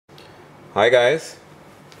Hi guys.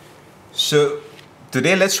 So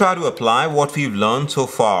today let's try to apply what we've learned so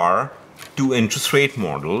far to interest rate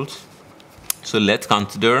models. So let's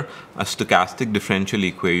consider a stochastic differential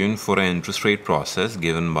equation for an interest rate process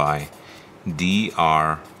given by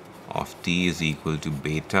dr of t is equal to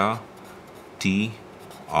beta t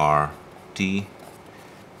r t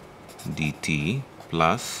dt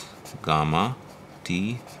plus gamma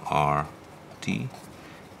t r t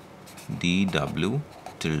dw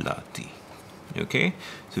tilde t. Okay,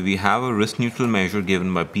 so we have a risk neutral measure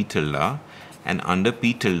given by p tilde, and under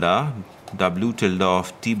p tilde, w tilde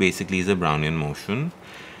of t basically is a Brownian motion,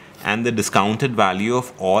 and the discounted value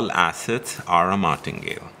of all assets are a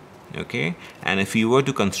martingale. Okay, and if you were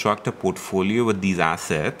to construct a portfolio with these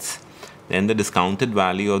assets, then the discounted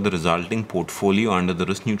value of the resulting portfolio under the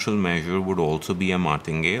risk neutral measure would also be a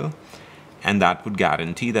martingale, and that would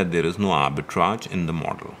guarantee that there is no arbitrage in the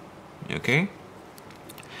model. Okay.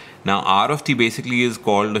 Now R of t basically is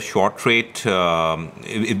called a short rate.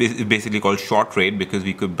 It's basically called short rate because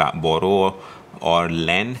we could borrow or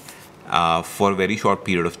lend for a very short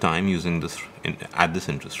period of time using this at this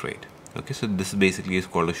interest rate. Okay, so this basically is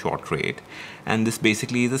called a short rate, and this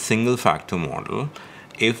basically is a single factor model.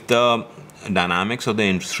 If the dynamics of the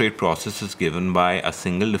interest rate process is given by a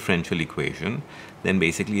single differential equation, then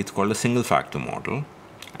basically it's called a single factor model.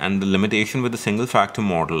 And the limitation with the single factor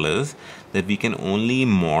model is that we can only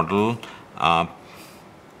model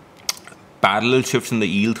parallel shifts in the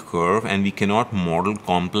yield curve, and we cannot model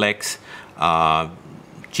complex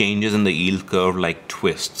changes in the yield curve like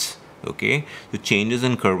twists. Okay, so changes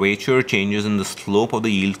in curvature, changes in the slope of the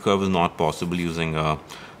yield curve is not possible using a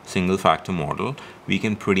single factor model. We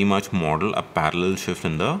can pretty much model a parallel shift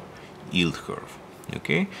in the yield curve.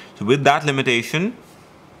 Okay, so with that limitation,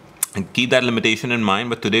 and keep that limitation in mind,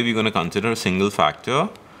 but today we're going to consider a single factor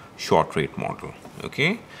short rate model.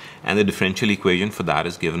 Okay, and the differential equation for that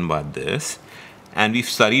is given by this, and we've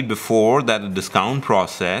studied before that the discount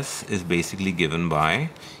process is basically given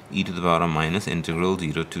by e to the power of minus integral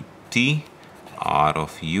 0 to t r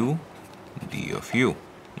of u d of u.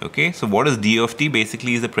 Okay, so what is d of t?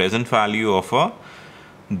 Basically is the present value of a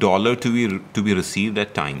dollar to be received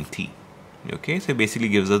at time t. Okay, so it basically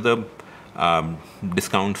gives us the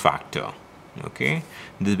discount factor. Okay,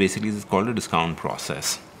 this basically is called a discount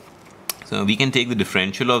process. So we can take the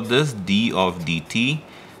differential of this d of dt,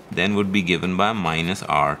 then would be given by minus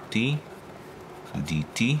rt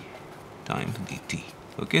dt times dt.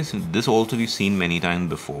 Okay, so this also we've seen many times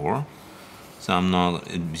before, so I'm not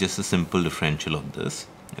just a simple differential of this.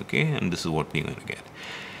 Okay, and this is what we're going to get.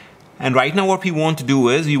 And right now what we want to do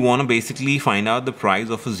is we want to basically find out the price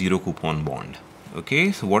of a zero coupon bond.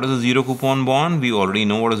 Okay, so what is a zero coupon bond? We already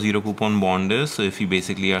know what a zero coupon bond is. So if you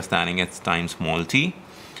basically are standing at time small t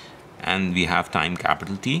and we have time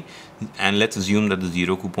capital T, and let's assume that the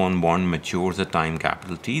zero coupon bond matures at time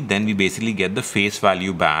capital T, then we basically get the face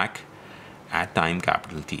value back at time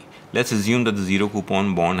capital T. Let's assume that the zero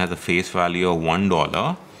coupon bond has a face value of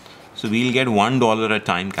 $1. So we'll get $1 at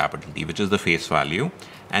time capital T, which is the face value,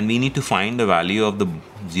 and we need to find the value of the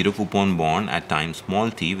zero coupon bond at time small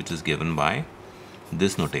t, which is given by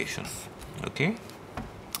this notation. Okay,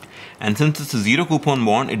 and since it's a zero coupon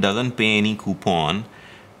bond, it doesn't pay any coupon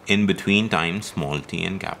in between time small t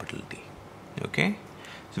and capital T. Okay,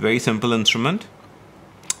 it's a very simple instrument.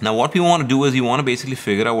 Now what we want to do is we want to basically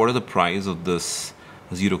figure out what is the price of this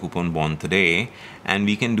zero coupon bond today, and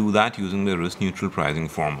we can do that using the risk neutral pricing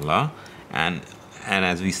formula. And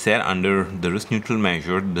as we said, under the risk neutral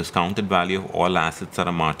measure, the discounted value of all assets are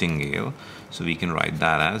a martingale, so we can write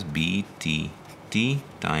that as BT t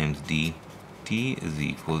times dt is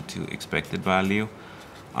equal to expected value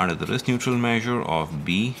under the risk neutral measure of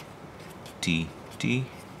b t t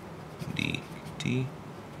dt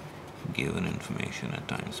given information at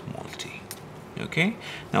time small t. Okay,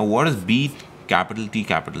 now what is b capital T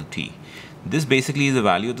capital T? This basically is the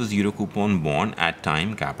value of the zero coupon bond at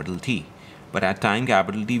time capital T, but at time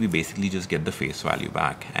capital T we basically just get the face value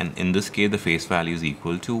back, and in this case the face value is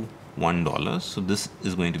equal to $1, so this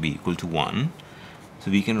is going to be equal to 1. So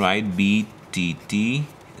we can write BTT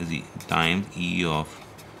times E of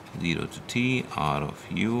 0 to T R of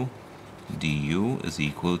U du is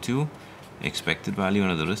equal to expected value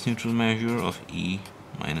under the risk neutral measure of E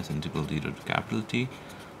minus integral 0 to capital T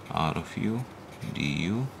R of U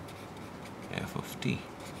du f of t.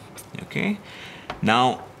 Okay,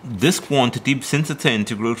 now this quantity, since it's an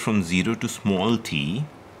integral from 0 to small t,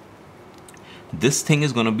 this thing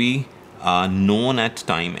is going to be known at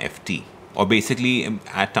time ft. Or basically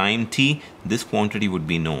at time t, this quantity would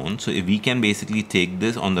be known. So if we can basically take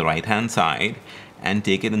this on the right hand side and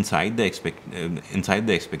take it inside the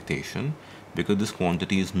expectation, because this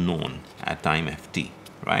quantity is known at time ft,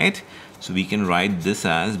 right? So we can write this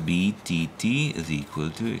as btt is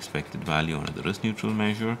equal to expected value under the risk neutral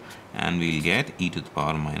measure, and we'll get e to the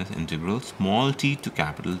power minus integral small t to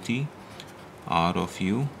capital T r of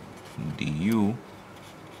u du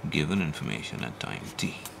given information at time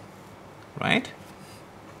t, right?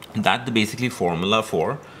 That's the basically formula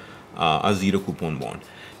for a zero coupon bond.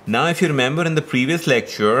 Now, if you remember in the previous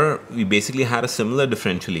lecture, we basically had a similar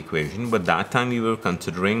differential equation, but that time we were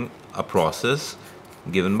considering a process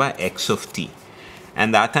given by x of t.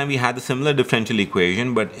 And that time we had the similar differential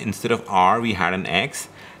equation, but instead of r, we had an x,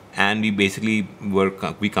 and we basically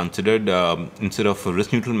considered, instead of a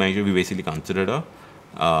risk neutral measure, we basically considered a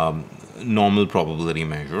normal probability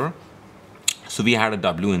measure. So we had a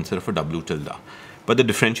w instead of a w tilde. But the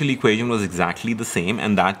differential equation was exactly the same,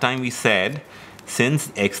 and that time we said, since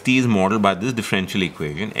xt is modeled by this differential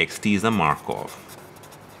equation, xt is a Markov.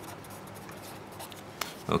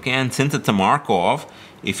 Okay, and since it's a Markov,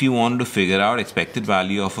 if you wanted to figure out expected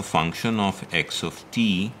value of a function of x of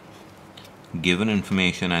t given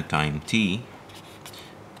information at time t,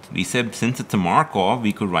 we said since it's a Markov,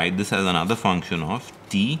 we could write this as another function of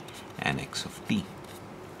t and x of t,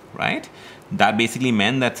 right? That basically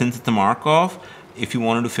meant that since it's a Markov, if you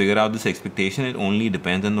wanted to figure out this expectation, it only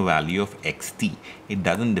depends on the value of xt. It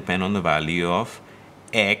doesn't depend on the value of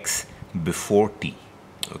x before t.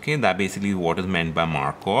 Okay, that basically is what is meant by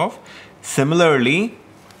Markov. Similarly,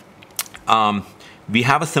 we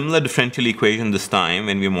have a similar differential equation this time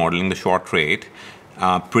when we're modeling the short rate.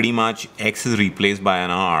 Pretty much x is replaced by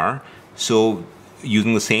an r. So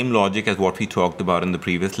using the same logic as what we talked about in the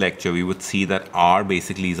previous lecture, we would see that r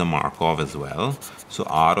basically is a Markov as well. So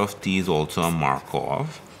r of t is also a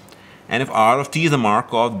Markov. And if r of t is a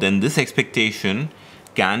Markov, then this expectation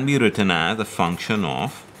can be written as a function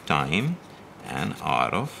of time and r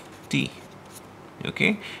of t.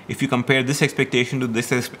 Okay? If you compare this expectation to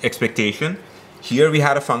this expectation, here we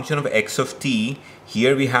had a function of x of t.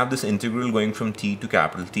 Here we have this integral going from t to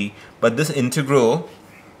capital T. But this integral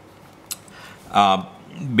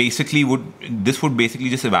basically would basically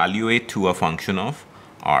just evaluate to a function of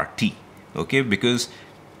rt, okay, because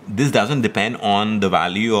this doesn't depend on the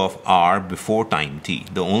value of r before time t.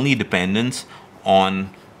 The only dependence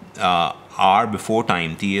on r before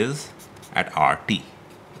time t is at rt,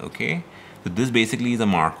 okay. So this basically is a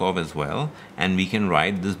Markov as well, and we can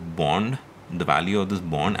write this bond, the value of this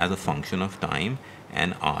bond, as a function of time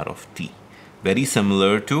and r of t, very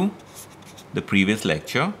similar to the previous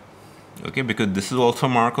lecture. Okay, because this is also a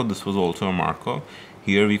Markov, this was also a Markov.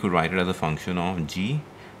 Here we could write it as a function of g,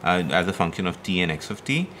 as a function of t and x of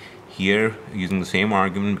t. Here, using the same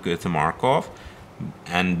argument, because it's a Markov,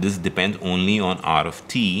 and this depends only on r of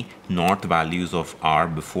t, not values of r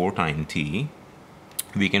before time t,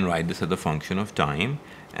 we can write this as a function of time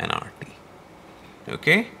and rt.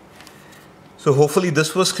 Okay? So hopefully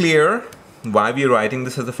this was clear why we are writing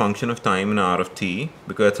this as a function of time and r of t,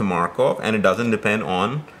 because it's a Markov and it doesn't depend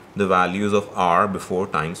on the values of r before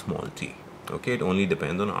time small t. Okay, it only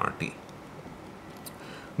depends on rt.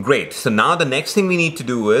 Great. So now the next thing we need to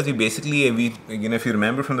do is if you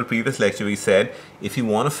remember from the previous lecture, we said if you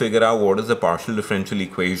want to figure out what is the partial differential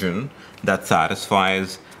equation that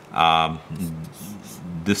satisfies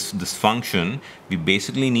this function, we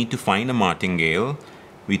basically need to find a martingale.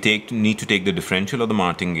 We need to take the differential of the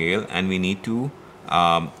martingale, and we need to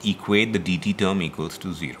equate the dt term equals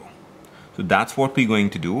to 0. So that's what we're going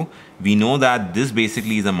to do. We know that this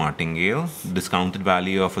basically is a martingale. Discounted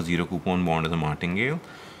value of a zero coupon bond is a martingale.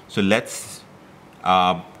 So let's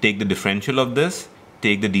take the differential of this,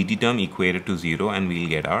 take the dt term, equate it to 0, and we'll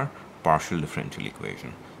get our partial differential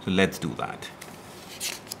equation. So let's do that.